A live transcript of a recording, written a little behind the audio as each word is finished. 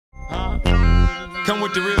Come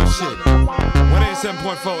with the real shit.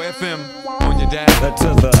 187.4 FM on your dial.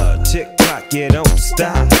 Until the tick tock, you don't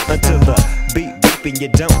stop. Until the beat beep and you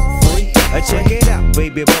don't free. Check it out,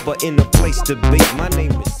 baby, Bubba in the place to be. My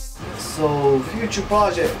name is. So future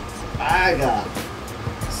project, I got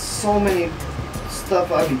so many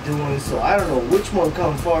stuff I be doing. So I don't know which one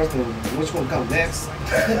come first and which one come next.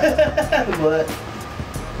 But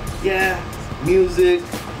yeah, music,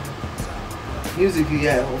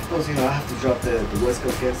 yeah, of course, you know, I have to drop the West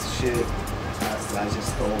Coast Gangsta shit. I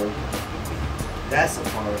just stole. That's the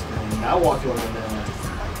first. And I walked on the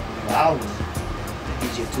album,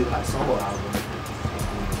 DJ Too High solo album,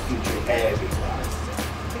 featuring everybody.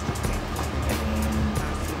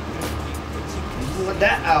 And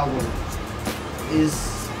that album is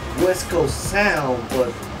West Coast sound,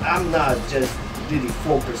 but I'm not just really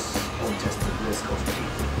focused on just the West Coast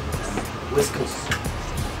beat. West Coast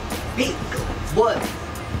beat, but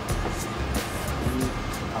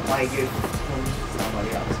I might get from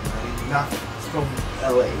somebody else. Not from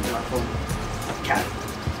LA, not from Cali,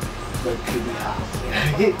 but could be hot.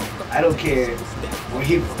 I don't care where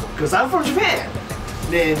he from, because I'm from Japan.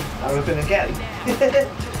 Then I represent Cali.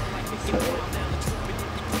 So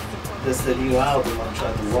that's the new album I'm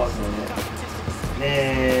trying to work on it.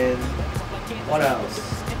 Then what else?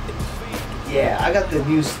 Yeah, I got the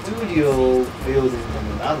new studio building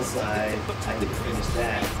on the other side. I need to finish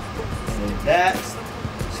that. And that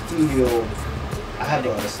studio, I have a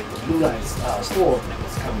BLUELINE store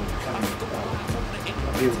that's coming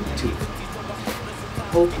building too.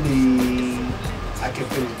 Hopefully, I can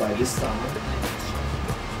finish by this summer.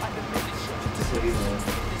 So you know,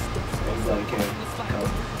 everybody can come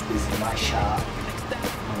visit my shop.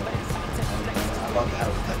 I'm about to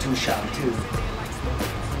have a tattoo shop too.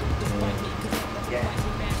 Yeah,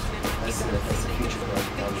 that's the future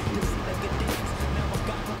project I will do.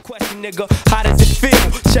 Question, nigga, how does it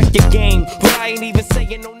feel? Check your game, but I ain't even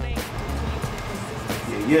saying no name.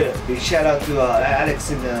 Yeah. Big shout out to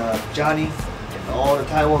Alex and Johnny and all the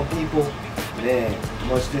Taiwan people. Man,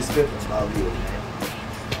 much respect about you, man.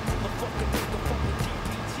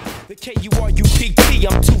 The KURUPP,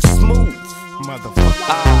 I'm too smooth.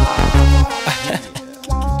 Motherfucker.